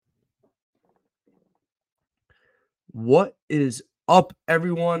What is up,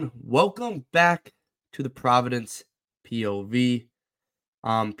 everyone? Welcome back to the Providence POV.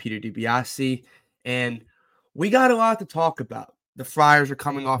 I'm Peter DiBiase, and we got a lot to talk about. The Friars are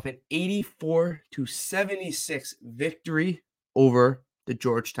coming off an 84-76 victory over the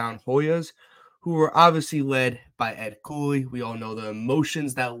Georgetown Hoyas, who were obviously led by Ed Cooley. We all know the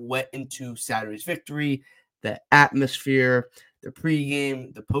emotions that went into Saturday's victory, the atmosphere, the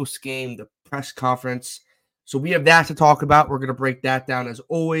pregame, the postgame, the press conference. So we have that to talk about. We're going to break that down as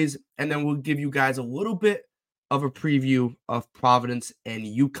always, and then we'll give you guys a little bit of a preview of Providence and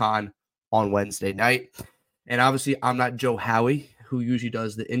UConn on Wednesday night. And obviously, I'm not Joe Howie, who usually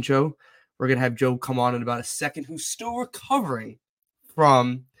does the intro. We're going to have Joe come on in about a second, who's still recovering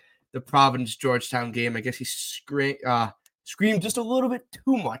from the Providence-Georgetown game. I guess he screamed just a little bit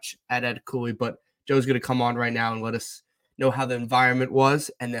too much at Ed Cooley, but Joe's going to come on right now and let us know how the environment was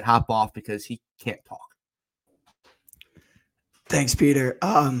and then hop off because he can't talk. Thanks, Peter.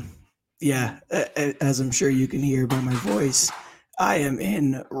 Yeah, as I'm sure you can hear by my voice, I am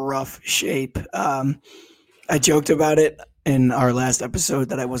in rough shape. I joked about it in our last episode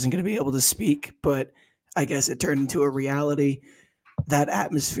that I wasn't going to be able to speak, but I guess it turned into a reality. That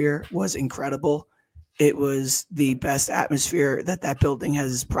atmosphere was incredible. It was the best atmosphere that building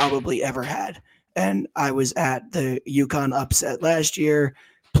has probably ever had. And I was at the UConn upset last year,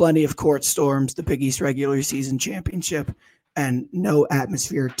 plenty of court storms, the Big East regular season championship, and no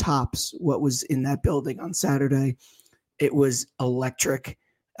atmosphere tops what was in that building on Saturday. It was electric.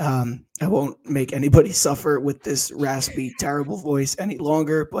 I won't make anybody suffer with this raspy, terrible voice any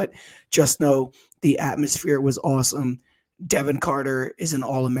longer, but just know the atmosphere was awesome. Devin Carter is an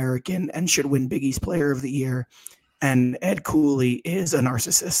All-American and should win Big East Player of the Year. And Ed Cooley is a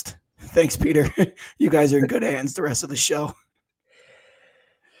narcissist. Thanks, Peter. You guys are in good hands the rest of the show.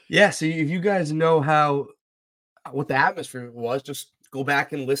 Yeah, so if you guys know what the atmosphere was, just go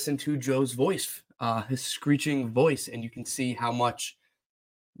back and listen to Joe's voice, his screeching voice, and you can see how much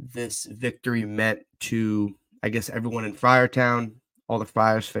this victory meant to, I guess, everyone in Friartown, all the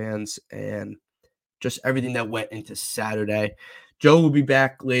Friars fans, and just everything that went into Saturday. Joe will be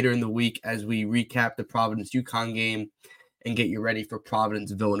back later in the week as we recap the Providence-UConn game and get you ready for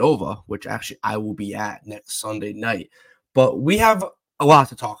Providence-Villanova, which actually I will be at next Sunday night. But we have a lot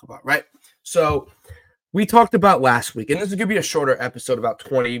to talk about, right? So we talked about last week, and this is going to be a shorter episode, about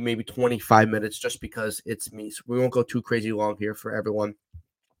 20, maybe 25 minutes, just because it's me. So we won't go too crazy long here for everyone.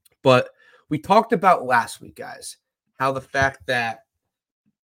 But we talked about last week, guys, how the fact that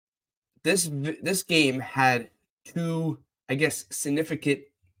this game had two, I guess, significant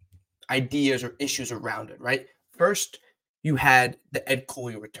ideas or issues around it, right? First, you had the Ed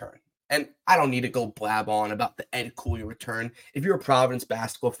Cooley return. And I don't need to go blab on about the Ed Cooley return. If you're a Providence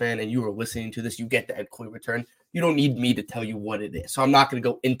basketball fan and you are listening to this, you get the Ed Cooley return. You don't need me to tell you what it is. So I'm not going to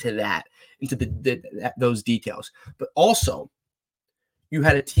go into that, into those details. But also, you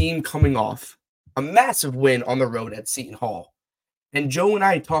had a team coming off a massive win on the road at Seton Hall. And Joe and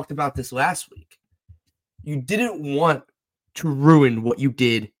I talked about this last week. You didn't want to ruin what you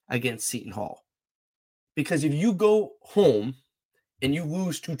did against Seton Hall. Because if you go home and you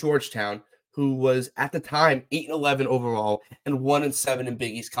lose to Georgetown, who was at the time 8-11 overall and 1-7 in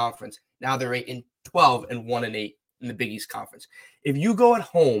Big East Conference. Now they're 8-12 and 1-8 in the Big East Conference. If you go at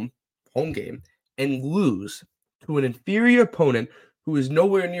home game, and lose to an inferior opponent who is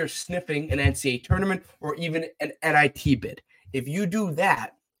nowhere near sniffing an NCAA tournament or even an NIT bid, if you do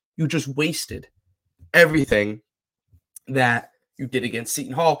that, you just wasted everything that you did against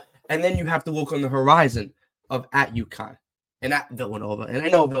Seton Hall. And then you have to look on the horizon of at UConn and at Villanova. And I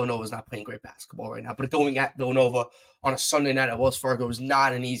know Villanova is not playing great basketball right now, but going at Villanova on a Sunday night at Wells Fargo is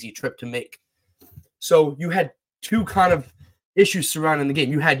not an easy trip to make. So you had two kind of issues surrounding the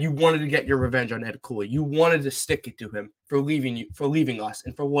game. You wanted to get your revenge on Ed Cooley. You wanted to stick it to him for leaving us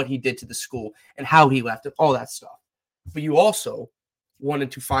and for what he did to the school and how he left it, all that stuff. But you also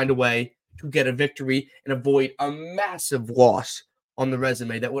wanted to find a way to get a victory and avoid a massive loss on the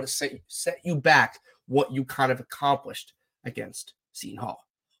resume that would have set you back what you kind of accomplished against Seton Hall.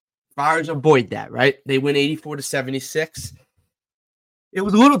 Friars avoid that, right? They win 84-76. It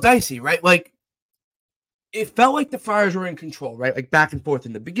was a little dicey, right? Like, it felt like the Friars were in control, right? Like back and forth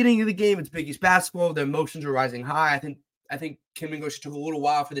in the beginning of the game. It's Big East basketball. The emotions are rising high. I think Kim English took a little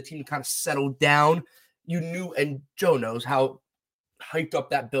while for the team to kind of settle down. You knew, and Joe knows how hyped up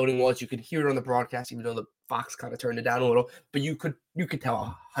that building was. You could hear it on the broadcast, even though the Fox kind of turned it down a little. But you could tell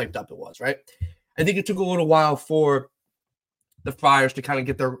how hyped up it was, right? I think it took a little while for the Friars to kind of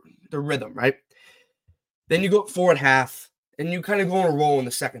get their rhythm, right? Then you go 4 at half, and you kind of go on a roll in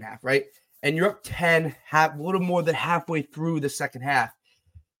the second half, right? and you're up 10, a little more than halfway through the second half.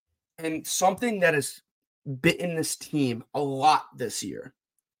 And something that has bitten this team a lot this year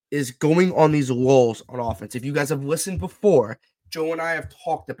is going on these lulls on offense. If you guys have listened before, Joe and I have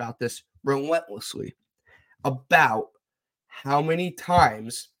talked about this relentlessly, about how many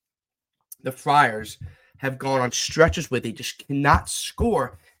times the Friars have gone on stretches where they just cannot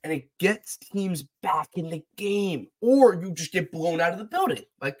score, and it gets teams back in the game, or you just get blown out of the building,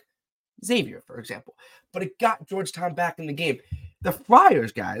 like Xavier, for example. But it got Georgetown back in the game. The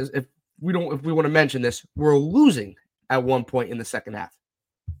Friars, guys, if we want to mention this, were losing at one point in the second half.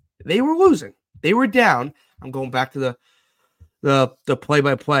 They were losing. They were down. I'm going back to the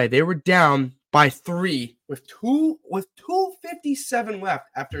play-by-play. They were down by 3 with 2:57 left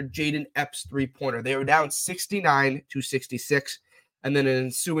after Jaden Epps' three-pointer. They were down 69-66, and then an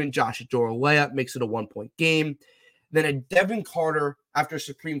ensuing Josh Adora layup makes it a 1-point game. Then a Devin Carter after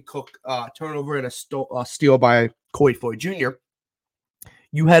Supreme Cook turnover and a steal by Corey Floyd Jr.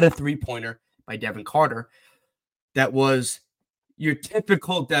 You had a three-pointer by Devin Carter that was your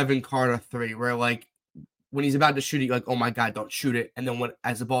typical Devin Carter three, where like when he's about to shoot it, you're like, oh my God, don't shoot it. And then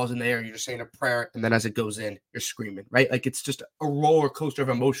as the ball's in the air, you're just saying a prayer. And then as it goes in, you're screaming, right? Like it's just a roller coaster of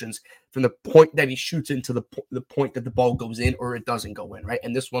emotions from the point that he shoots into the point that the ball goes in or it doesn't go in, right?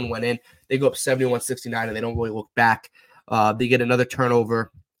 And this one went in. They go up 71-69 and they don't really look back. They get another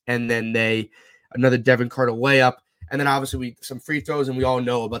turnover and then another Devin Carter layup. And then obviously some free throws, and we all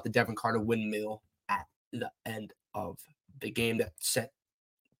know about the Devin Carter windmill at the end of the game that set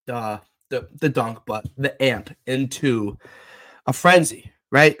the dunk, but the amp into a frenzy,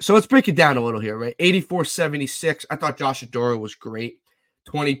 right? So let's break it down a little here, right? 84-76. I thought Josh Adora was great.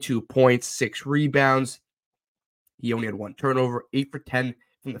 22 points, 6 rebounds. He only had 1 turnover, 8 for 10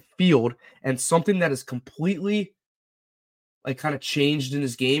 from the field, and something that is completely like kind of changed in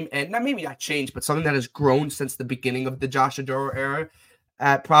his game, and maybe not changed, but something that has grown since the beginning of the Josh Adora era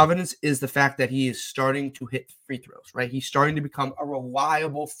at Providence is the fact that he is starting to hit free throws, right? He's starting to become a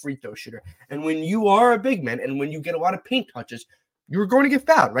reliable free throw shooter. And when you are a big man and when you get a lot of paint touches, you're going to get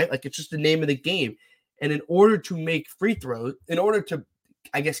fouled, right? Like it's just the name of the game. And in order to make free throws, in order to,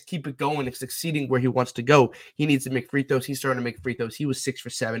 I guess, keep it going and succeeding where he wants to go, he needs to make free throws. He's starting to make free throws. He was 6 for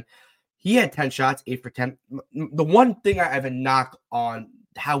 7. He had 10 shots, 8 for 10. The one thing I have a knock on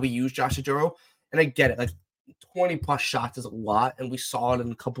how we use Josh Adora, and I get it, like 20 plus shots is a lot, and we saw it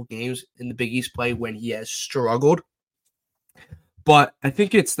in a couple games in the Big East play when he has struggled. But I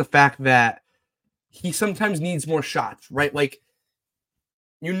think it's the fact that he sometimes needs more shots, right? Like,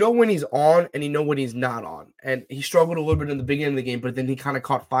 you know when he's on and you know when he's not on. And he struggled a little bit in the beginning of the game, but then he kind of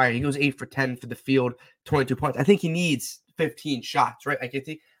caught fire. He goes 8 for 10 for the field, 22 points. I think he needs 15 shots, right? Like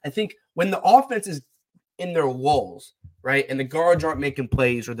I think when the offense is in their lulls, right, and the guards aren't making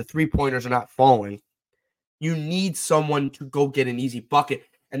plays or the three-pointers are not falling, you need someone to go get an easy bucket,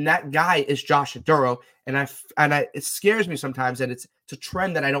 and that guy is Josh Adora. And it scares me sometimes that it's a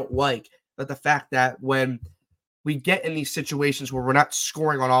trend that I don't like. But the fact that when we get in these situations where we're not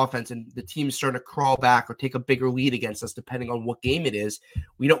scoring on offense and the team's starting to crawl back or take a bigger lead against us, depending on what game it is,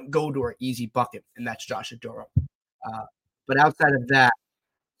 we don't go to our easy bucket, and that's Josh Adora. But outside of that,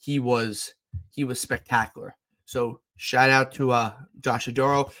 he was spectacular. So shout out to Josh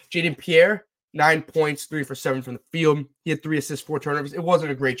Adora. Jaden Pierre, 9 points, 3 for 7 from the field. He had 3 assists, 4 turnovers. It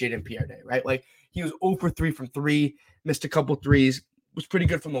wasn't a great Jaden Pierre day, right? Like he was 0 for 3 from 3, missed a couple threes, was pretty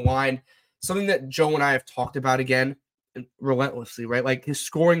good from the line. Something that Joe and I have talked about again relentlessly, right? Like his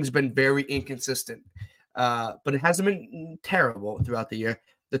scoring's been very inconsistent, but it hasn't been terrible throughout the year.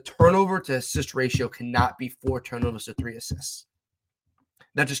 The turnover to assist ratio cannot be 4 turnovers to 3 assists.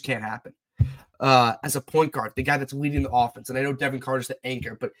 That just can't happen. As a point guard, the guy that's leading the offense, and I know Devin Carter's the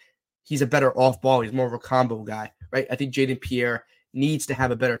anchor, but he's a better off ball. He's more of a combo guy, right? I think Jaden Pierre needs to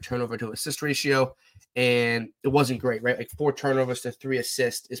have a better turnover to assist ratio, and it wasn't great, right? Like 4 turnovers to 3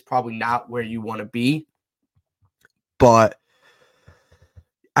 assists is probably not where you want to be. But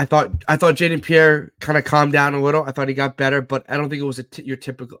I thought Jaden Pierre kind of calmed down a little. I thought he got better, but I don't think it was your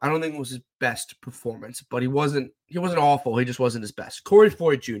typical. I don't think it was his best performance, but he wasn't awful. He just wasn't his best. Corey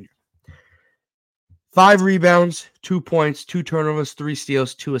Floyd Jr. 5 rebounds, 2 points, 2 turnovers, 3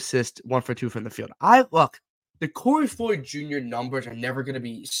 steals, 2 assists, 1 for 2 from the field. The Corey Floyd Jr. numbers are never going to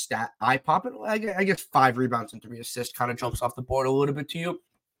be eye-popping. I guess 5 rebounds and 3 assists kind of jumps off the board a little bit to you.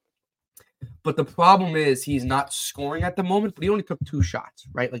 But the problem is he's not scoring at the moment, but he only took 2 shots,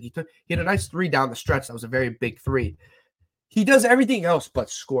 right? Like he had a nice 3 down the stretch. That was a very big 3. He does everything else but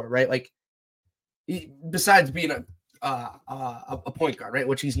score, right? Like besides being a point guard, right?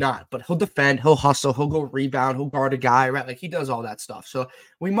 Which he's not, but he'll defend, he'll hustle, he'll go rebound, he'll guard a guy, right? Like he does all that stuff. So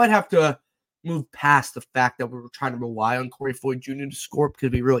we might have to move past the fact that we're trying to rely on Corey Floyd Jr. to score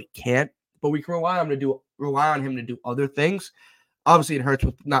because we really can't. But we can rely on him to do other things. Obviously, it hurts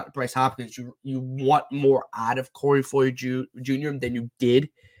with not Bryce Hopkins. You want more out of Corey Floyd Jr. than you did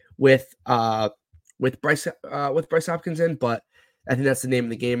with Bryce Hopkins in, but I think that's the name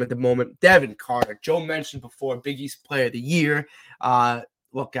of the game at the moment. Devin Carter, Joe mentioned before, Big East Player of the Year.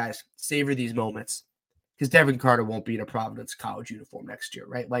 Look, guys, savor these moments because Devin Carter won't be in a Providence college uniform next year,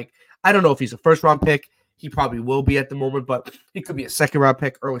 right? Like, I don't know if he's a first-round pick. He probably will be at the moment, but he could be a second-round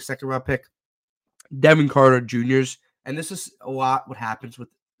pick, early second-round pick. Devin Carter Jr.'s, and this is a lot what happens with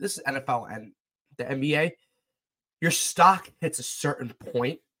this is NFL and the NBA. Your stock hits a certain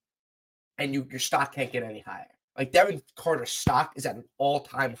point, and your stock can't get any higher. Like Devin Carter's stock is at an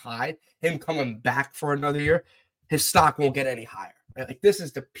all-time high. Him coming back for another year, his stock won't get any higher. Right? Like this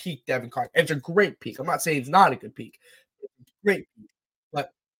is the peak Devin Carter. It's a great peak. I'm not saying it's not a good peak. It's a great peak.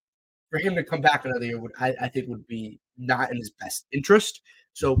 But for him to come back another year, I think would be not in his best interest.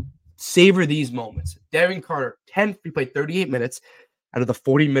 So savor these moments. Devin Carter, he played 38 minutes out of the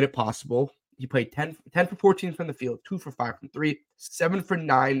 40-minute possible. He played 10 for 14 from the field, 2 for 5 from 3, 7 for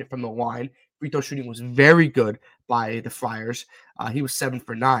 9 from the line. Free throw shooting was very good by the Friars. He was 7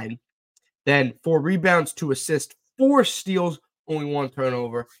 for 9. Then 4 rebounds, 2 assists, 4 steals, only 1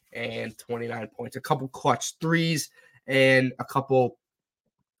 turnover, and 29 points. A couple clutch threes and a couple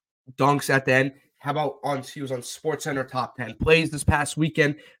dunks at the end. How about he was on SportsCenter top 10 plays this past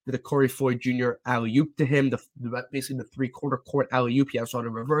weekend with a Corey Floyd Jr. alley-oop to him, basically the three-quarter court alley-oop. He also had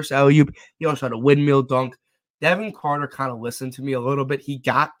a reverse alley-oop. He also had a windmill dunk. Devin Carter kind of listened to me a little bit. He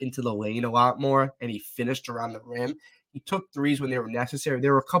got into the lane a lot more, and he finished around the rim. He took threes when they were necessary.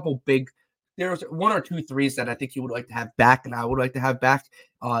 There were a couple there was 1 or 2 threes that I think he would like to have back, and I would like to have back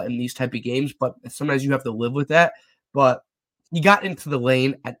in these type of games. But sometimes you have to live with that. But he got into the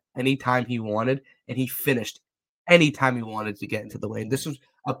lane at any time he wanted, and he finished any time he wanted to get into the lane. This was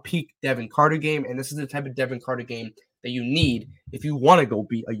a peak Devin Carter game, and this is the type of Devin Carter game that you need if you want to go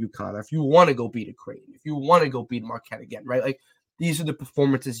beat a UConn, if you want to go beat a Creighton, if you want to go beat Marquette again, right? Like, these are the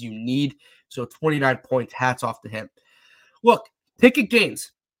performances you need. So 29 points, hats off to him. Look, Ticket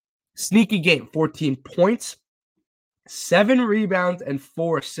gains, sneaky game, 14 points, 7 rebounds, and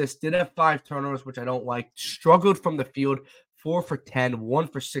 4 assists. Did have 5 turnovers, which I don't like. Struggled from the field. 4 for 10, 1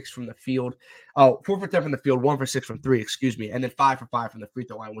 for 6 from the field. 4 for 10 from the field, 1 for 6 from 3, and then 5 for 5 from the free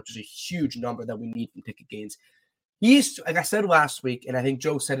throw line, which is a huge number that we need from Ticket gains. He's, like I said last week, and I think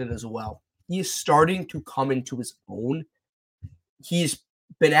Joe said it as well, he is starting to come into his own. He's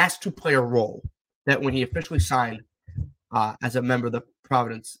been asked to play a role that when he officially signed as a member of the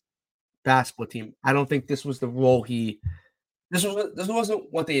Providence basketball team, I don't think this was the role this wasn't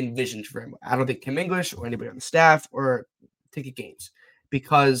what they envisioned for him. I don't think Kim English or anybody on the staff or Ticket games,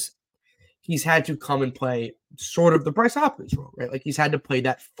 because he's had to come and play sort of the Bryce Hopkins role, right? Like he's had to play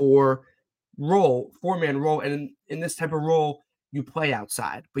that 4-man role. And in this type of role, you play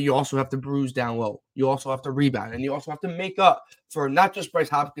outside, but you also have to bruise down low. You also have to rebound, and you also have to make up for not just Bryce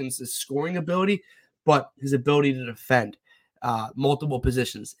Hopkins' scoring ability, but his ability to defend multiple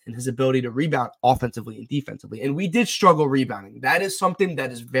positions and his ability to rebound offensively and defensively. And we did struggle rebounding. That is something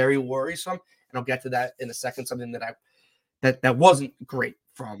that is very worrisome, and I'll get to that in a second, something that wasn't great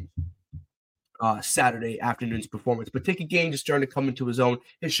from Saturday afternoon's performance. But Ticket game just starting to come into his own.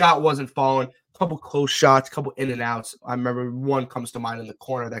 His shot wasn't falling. A couple close shots, a couple in and outs. I remember one comes to mind in the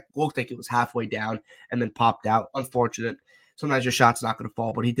corner that looked like it was halfway down and then popped out. Unfortunate. Sometimes your shot's not going to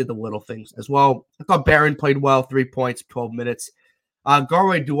fall, but he did the little things as well. I thought Barron played well, 3 points, 12 minutes.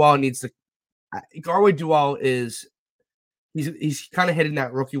 Garway Dual is he's kind of hitting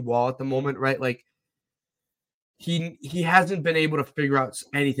that rookie wall at the moment, right? Like he hasn't been able to figure out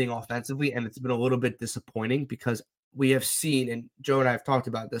anything offensively, and it's been a little bit disappointing because we have seen, and Joe and I have talked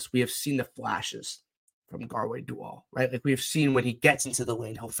about this, we have seen the flashes from Garway Dual, right? Like we have seen when he gets into the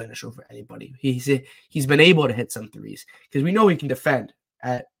lane, he'll finish over anybody. He's been able to hit some threes because we know he can defend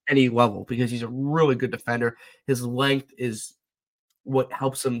at any level because he's a really good defender. His length is what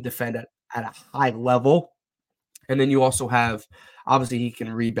helps him defend at a high level. And then you also have, obviously he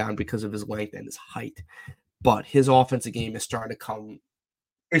can rebound because of his length and his height, but his offensive game is starting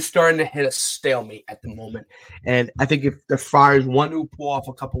to hit a stalemate at the moment. And I think if the Friars want to pull off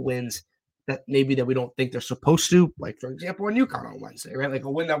a couple wins that we don't think they're supposed to, like for example, in UConn on Wednesday, right? Like a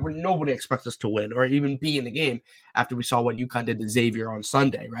win that nobody expects us to win or even be in the game after we saw what UConn did to Xavier on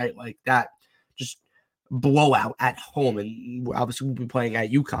Sunday, right? Like that just blowout at home, and obviously we'll be playing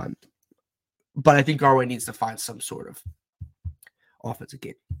at UConn. But I think Garway needs to find some sort of offensive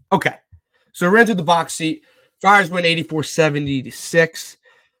game. Okay, so we ran through the box seat. Friars win 84-76.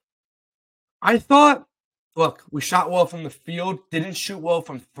 I thought, look, we shot well from the field, didn't shoot well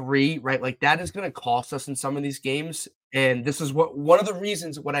from three, right? Like that is going to cost us in some of these games. And this is one of the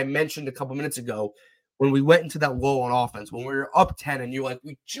reasons what I mentioned a couple minutes ago when we went into that low on offense, when we were up 10 and you're like,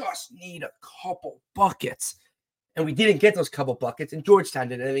 we just need a couple buckets. And we didn't get those couple buckets, and Georgetown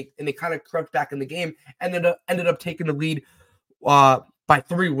did, and they kind of crept back in the game and then ended up taking the lead by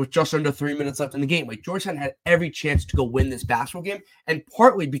 3 with just under 3 minutes left in the game. Like Georgetown had every chance to go win this basketball game, and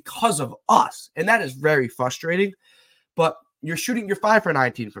partly because of us, and that is very frustrating. But you're 5 for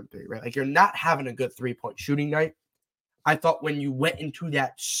 19 from 3, right? Like you're not having a good 3-point shooting night. I thought when you went into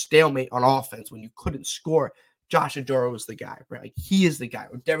that stalemate on offense, when you couldn't score, Josh Adoro was the guy, right? Like he is the guy.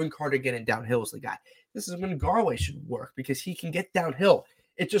 Or Devin Carter getting downhill is the guy. This is when Garway should work because he can get downhill.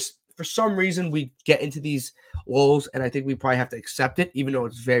 It just, for some reason, we get into these lulls, and I think we probably have to accept it, even though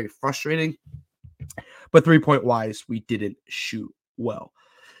it's very frustrating. But 3-point wise, we didn't shoot well.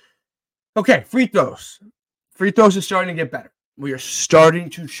 Okay, free throws. Free throws are starting to get better. We are starting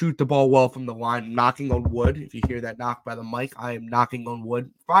to shoot the ball well from the line, knocking on wood. If you hear that knock by the mic, I am knocking on wood.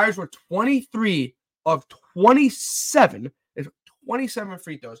 Friars were 23 of 27. 27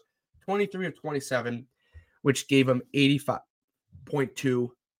 free throws. 23 of 27, which gave them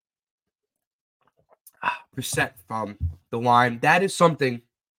 85.2% from the line. That is something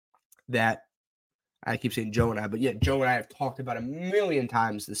that I keep saying Joe and I, but yeah, Joe and I have talked about a million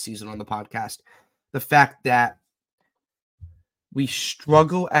times this season on the podcast. The fact that we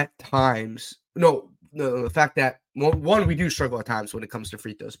struggle at times. No, the fact that, one, we do struggle at times when it comes to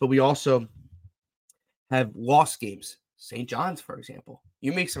free throws, but we also have lost games. St. John's, for example.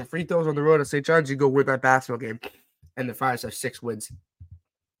 You make some free throws on the road at St. John's, you go win that basketball game, and the Friars have 6 wins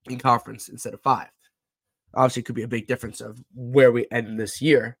in conference instead of 5. Obviously, it could be a big difference of where we end this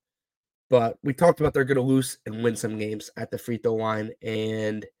year, but we talked about they're going to lose and win some games at the free throw line,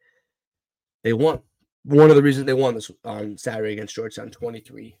 and they won. One of the reasons they won this on Saturday against Georgetown,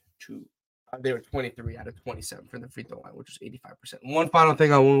 23 to they were 23 out of 27 from the free throw line, which was 85%. One final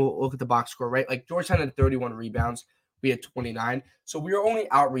thing, I want to look at the box score, right? Like Georgetown had 31 rebounds. We had 29. So we were only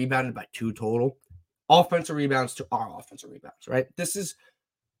out rebounded by 2 total. Offensive rebounds to our offensive rebounds, right?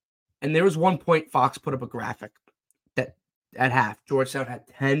 And there was one point Fox put up a graphic that at half, Georgetown had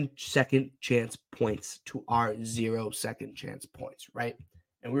 10 second chance points to our 0 second chance points, right?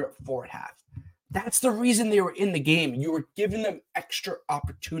 And we were at 4 at half. That's the reason they were in the game. You were giving them extra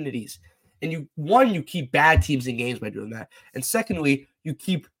opportunities. And you keep bad teams in games by doing that. And secondly, you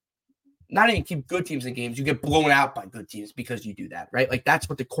not even keep good teams in games. You get blown out by good teams because you do that, right? Like that's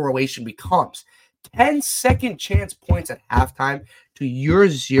what the correlation becomes. 10 second chance points at halftime to your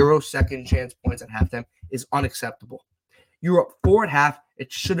 0 second chance points at halftime is unacceptable. You were up 4 at half.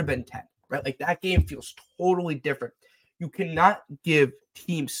 It should have been 10, right? Like that game feels totally different. You cannot give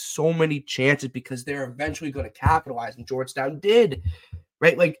teams so many chances because they're eventually going to capitalize, and Georgetown did,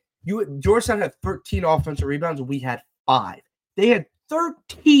 right? Like Georgetown had 13 offensive rebounds, and we had 5. They had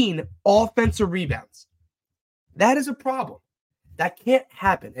 13 offensive rebounds. That is a problem. That can't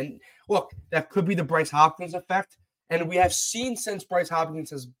happen. And look, that could be the Bryce Hopkins effect. And we have seen since Bryce Hopkins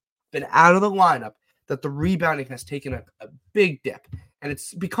has been out of the lineup that the rebounding has taken a big dip. And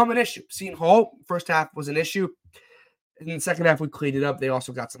it's become an issue. Seton Hall, first half was an issue. In the second half, we cleaned it up. They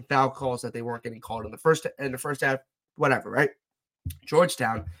also got some foul calls that they weren't getting called in the first half. Whatever, right?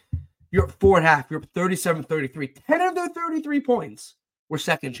 Georgetown, you're up 4 at half. You're up 37-33. 10 of their 33 points were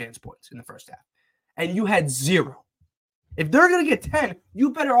second chance points in the first half. And you had 0. If they're going to get 10,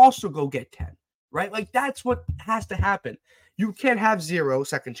 you better also go get 10, right? Like that's what has to happen. You can't have 0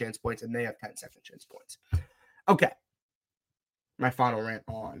 second chance points and they have 10 second chance points. Okay. My final rant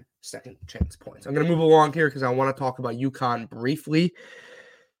on second chance points. I'm going to move along here because I want to talk about UConn briefly.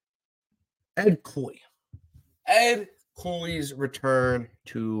 Ed Cooley. Ed Cooley's return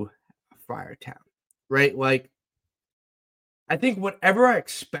to Friartown, right? Like, I think whatever I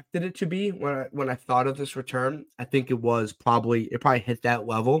expected it to be when I thought of this return, I think it probably hit that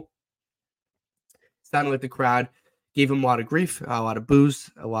level. It sounded like the crowd gave him a lot of grief, a lot of boos,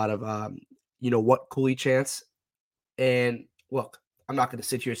 a lot of what Cooley chants. And look, I'm not going to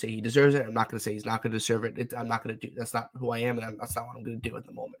sit here and say he deserves it. I'm not going to say he's not going to deserve it. I'm not going to do. That's not who I am, and that's not what I'm going to do at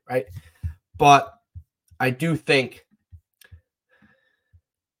the moment, right? But I do think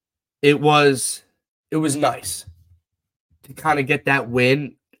it was nice to kind of get that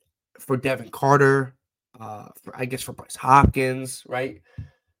win for Devin Carter, for Bryce Hopkins, right?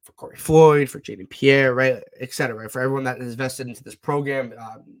 For Corey Floyd, for Jaden Pierre, right? Et cetera, right? For everyone that is vested into this program,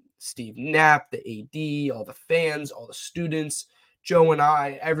 Steve Knapp, the AD, all the fans, all the students, Joe and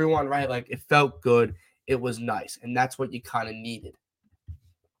I, everyone, right? Like it felt good. It was nice. And that's what you kind of needed.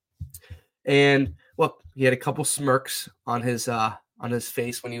 And look, he had a couple smirks on his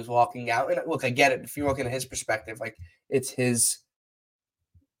face when he was walking out. And look, I get it. If you're looking at his perspective, like it's his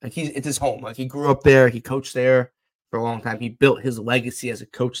home. Like he grew up there, he coached there for a long time. He built his legacy as a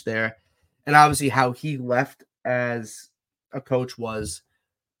coach there. And obviously how he left as a coach was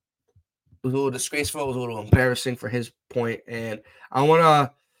a little disgraceful, it was a little embarrassing for his point. And I want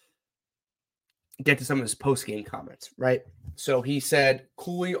to get to some of his post-game comments, right? So he said,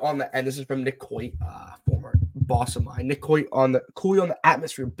 Cooley on the, and this is from Nick Coit, former boss of mine, Nick Coit Cooley on the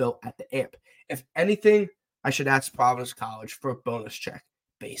atmosphere built at the AMP. If anything, I should ask Providence College for a bonus check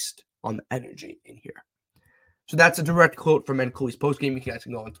based on the energy in here. So that's a direct quote from Ed Cooley's post-game. You guys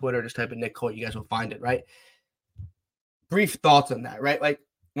can go on Twitter, just type in Nick Coit, you guys will find it, right? Brief thoughts on that, right? Like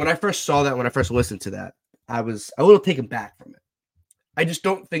when I first saw that, when I first listened to that, I was a little taken back from it. I just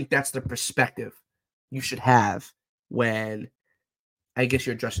don't think that's the perspective you should have when, I guess,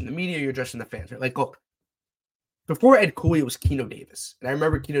 you're addressing the media, you're addressing the fans. Right? Like, look, before Ed Cooley, it was Keno Davis. And I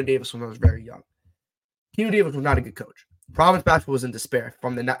remember Keno Davis when I was very young. Keno Davis was not a good coach. Providence basketball was in despair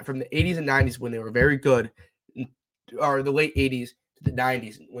from the 80s and 90s when they were very good, or the late 80s to the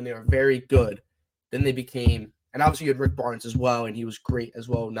 90s when they were very good. Then they became, and obviously you had Rick Barnes as well, and he was great as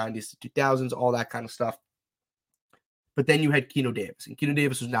well, 90s to 2000s, all that kind of stuff. But then you had Keno Davis, and Keno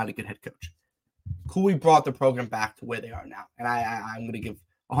Davis was not a good head coach. Cooley brought the program back to where they are now. And I'm going to give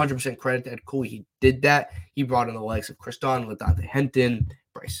 100% credit to Ed Cooley. He did that. He brought in the likes of Chris Dunn, LaDonte Henton,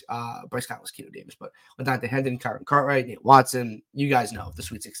 Bryce Scott was Keno Davis, but LaDonte Henton, Kyron Cartwright, Nate Watson. You guys know the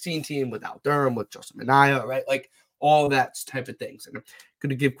Sweet 16 team with Al Durham, with Joseph Minaya, right? Like all that type of things. And I'm going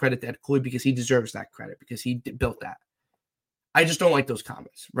to give credit to Ed Cooley because he deserves that credit because he built that. I just don't like those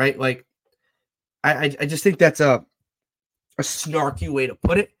comments, right? Like I just think that's a snarky way to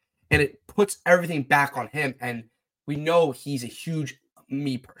put it. And it puts everything back on him. And we know he's a huge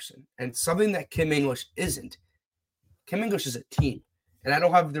me person. And something that Kim English isn't. Kim English is a team. And I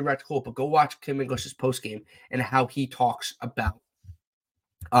don't have a direct quote, but go watch Kim English's postgame and how he talks about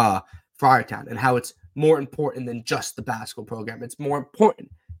Friartown and how it's more important than just the basketball program. It's more important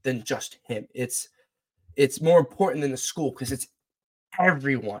than just him. It's more important than the school because it's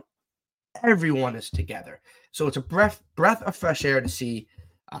everyone. Everyone is together. So it's a breath of fresh air to see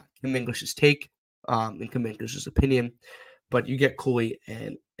Kim English's take and Kim English's opinion. But you get Cooley,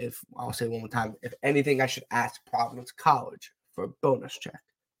 and if I'll say it one more time, if anything, I should ask Providence College for a bonus check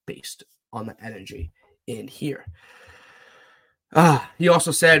based on the energy in here. He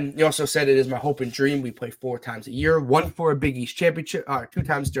also said it is my hope and dream. We play 4 times a year, 1 for a Big East championship, 2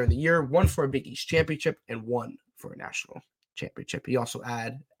 times during the year, 1 for a Big East championship, and 1 for a national championship. He also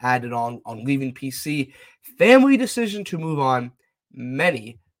added on leaving PC, family decision to move on.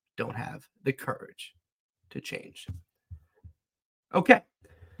 Many don't have the courage to change. Okay.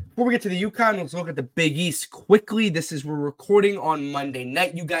 Before we get to the UConn, let's look at the Big East quickly. We're recording on Monday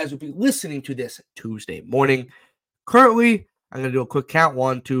night. You guys will be listening to this Tuesday morning. Currently, I'm going to do a quick count.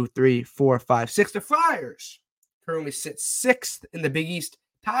 1, 2, 3, 4, 5, 6. The Friars currently sit 6th in the Big East,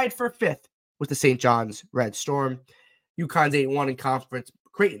 tied for 5th with the St. John's Red Storm. UConn's 8-1 in conference.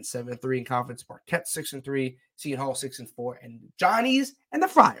 Creighton 7-3 in conference. Marquette 6-3. Seton Hall 6-4. And Johnny's and the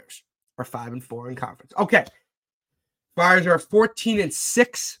Friars are 5-4 in conference. Okay. Friars are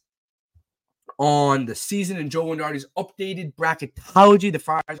 14-6 on the season in Joe Lunardi's updated bracketology. The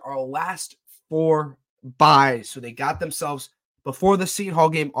Friars are last 4 byes. So they got themselves before the Seton Hall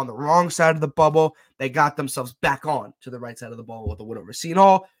game on the wrong side of the bubble. They got themselves back on to the right side of the bubble with a win over Seton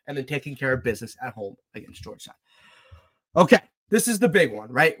Hall and then taking care of business at home against Georgetown. Okay, this is the big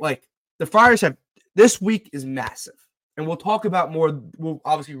one, right? Like the Friars have this week is massive. And we'll talk about more. We'll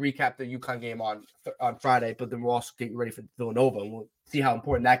obviously recap the UConn game on Friday, but then we'll also get ready for Villanova, and we'll see how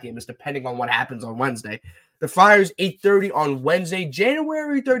important that game is depending on what happens on Wednesday. The Friars, 8:30 on Wednesday,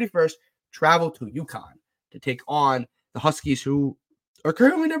 January 31st, travel to UConn to take on the Huskies, who are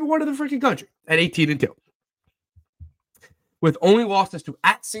currently number 1 in the freaking country at 18-2, with only losses to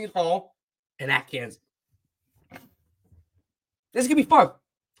at St. Hall and at Kansas. This is gonna be fun.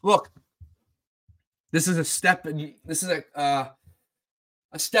 Look. This is a step in. This is a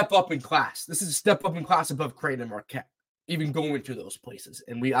step up in class. This is a step up in class above Creighton and Marquette, even going to those places.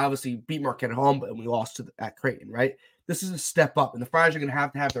 And we obviously beat Marquette at home, but we lost at Creighton, right? This is a step up, and the Friars are going to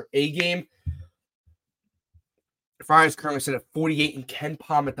have their A game. The Friars currently sit at 48 and Ken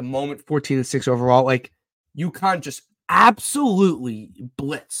Palm at the moment, 14-6 overall. Like UConn just absolutely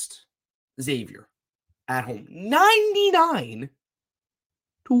blitzed Xavier at home,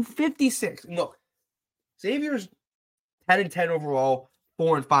 99-56. And look. Xavier's 10-10 overall,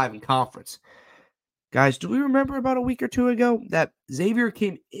 4-5 in conference. Guys, do we remember about a week or two ago that Xavier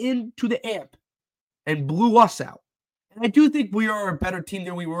came into the AMP and blew us out? And I do think we are a better team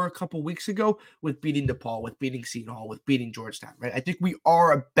than we were a couple weeks ago with beating DePaul, with beating Seton Hall, with beating Georgetown, right? I think we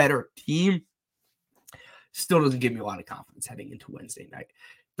are a better team. Still doesn't give me a lot of confidence heading into Wednesday night.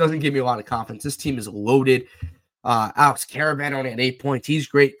 Doesn't give me a lot of confidence. This team is loaded. Alex Caravan only had 8 points. He's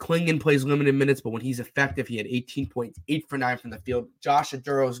great. Klingon plays limited minutes, but when he's effective, he had 18 points, 8 for 9 from the field. Josh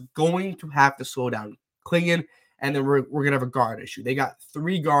Aduro is going to have to slow down Klingon, and then we're going to have a guard issue. They got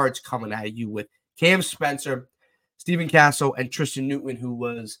 3 guards coming at you with Cam Spencer, Stephen Castle, and Tristan Newton, who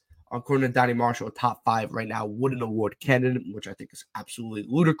was, according to Donnie Marshall, a top 5 right now Wooden Award candidate, which I think is absolutely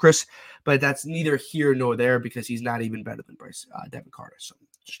ludicrous. But that's neither here nor there because he's not even better than Devin Carter. So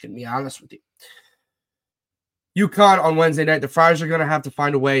just going to be honest with you. UConn on Wednesday night, the Friars are going to have to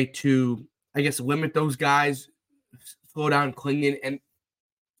find a way to, I guess, limit those guys, slow down Klingon. And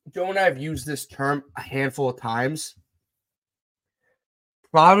Joe and I have used this term a handful of times.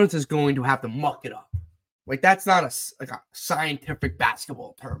 Providence is going to have to muck it up. Like, that's not a scientific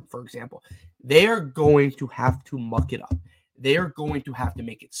basketball term, for example. They are going to have to muck it up. They are going to have to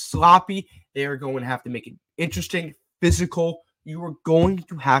make it sloppy. They are going to have to make it interesting, physical. You are going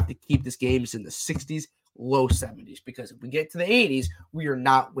to have to keep this game in the 60s, low 70s, because if we get to the 80s, we are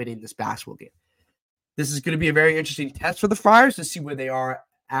not winning this basketball game. This is going to be a very interesting test for the Friars to see where they are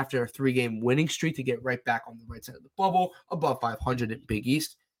after a 3-game winning streak to get right back on the right side of the bubble, above 500 in Big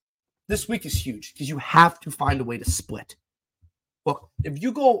East. This week is huge because you have to find a way to split. Look, if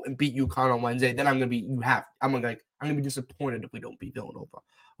you go and beat UConn on Wednesday, then I'm going to be disappointed if we don't beat Villanova,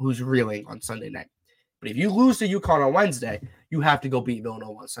 who's reeling on Sunday night. But if you lose to UConn on Wednesday, you have to go beat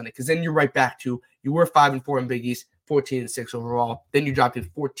Villanova on Sunday because then you're right back to you were 5-4 in Big East, 14-6 overall. Then you dropped to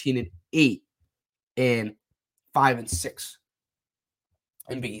 14-8 and 5-6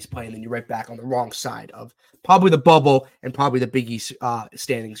 in Big East play, and then you're right back on the wrong side of probably the bubble and probably the Big East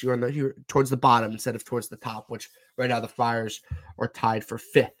standings. You're towards the bottom instead of towards the top, which right now the Friars are tied for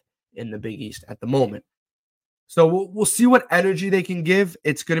 5th in the Big East at the moment. So we'll see what energy they can give.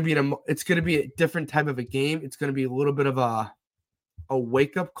 It's going to be a different type of a game. It's going to be a little bit of a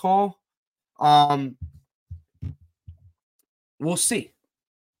wake up call. We'll see.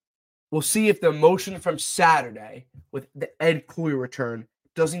 We'll see if the emotion from Saturday with the Ed Cooley return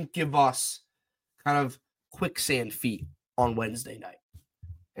doesn't give us kind of quicksand feet on Wednesday night.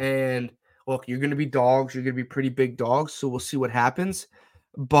 And look, you're going to be dogs. You're going to be pretty big dogs. So we'll see what happens.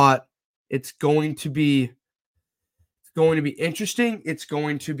 But it's going to be interesting. It's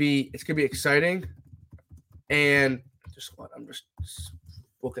going to be exciting. And I'm just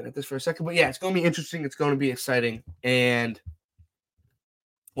looking at this for a second. But yeah, it's going to be interesting. It's going to be exciting. And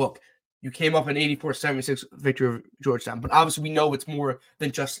look, you came up an 84-76 victory of Georgetown, but obviously we know it's more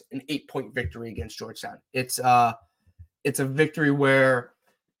than just an 8-point victory against Georgetown. It's a victory where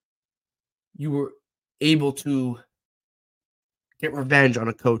you were able to get revenge on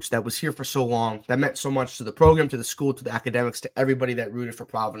a coach that was here for so long, that meant so much to the program, to the school, to the academics, to everybody that rooted for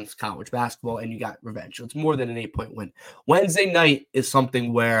Providence college basketball, and you got revenge. So it's more than an 8-point win. Wednesday night is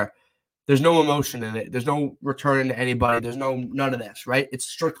something where there's no emotion in it. There's no return to anybody. There's none of this, right? It's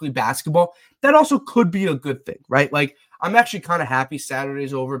strictly basketball. That also could be a good thing, right? Like, I'm actually kind of happy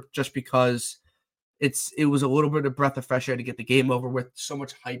Saturday's over just because it was a little bit of breath of fresh air to get the game over with. So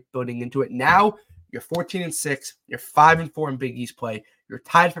much hype building into it. Now you're 14-6. You're 5-4 in Big East play. You're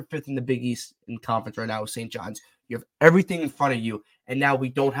tied for 5th in the Big East in conference right now with St. John's. You have everything in front of you, and now we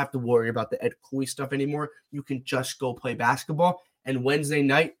don't have to worry about the Ed Cooley stuff anymore. You can just go play basketball. And Wednesday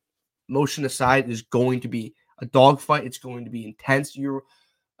night, motion aside, is going to be a dogfight. It's going to be intense.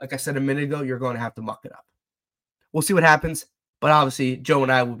 Like I said a minute ago, you're going to have to muck it up. We'll see what happens. But obviously, Joe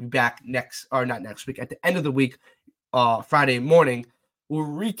and I will be back not next week, at the end of the week, Friday morning. We'll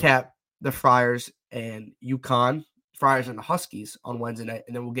recap the Friars and UConn, Friars and the Huskies on Wednesday night,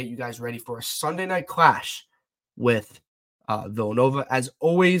 and then we'll get you guys ready for a Sunday night clash with Villanova. As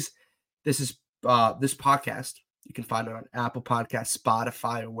always, this podcast, you can find it on Apple Podcasts,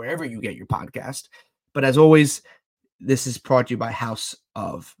 Spotify, or wherever you get your podcast. But as always, this is brought to you by House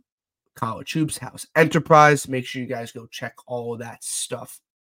of College Hoops, House Enterprise. Make sure you guys go check all of that stuff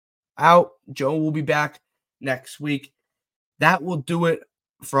out. Joe will be back next week. That will do it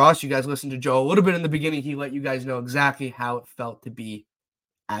for us. You guys listened to Joe a little bit in the beginning. He let you guys know exactly how it felt to be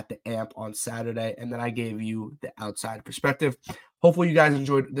at the AMP on Saturday, and then I gave you the outside perspective. Hopefully you guys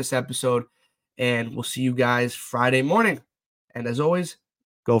enjoyed this episode, and we'll see you guys Friday morning. And as always,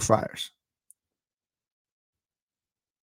 go Friars.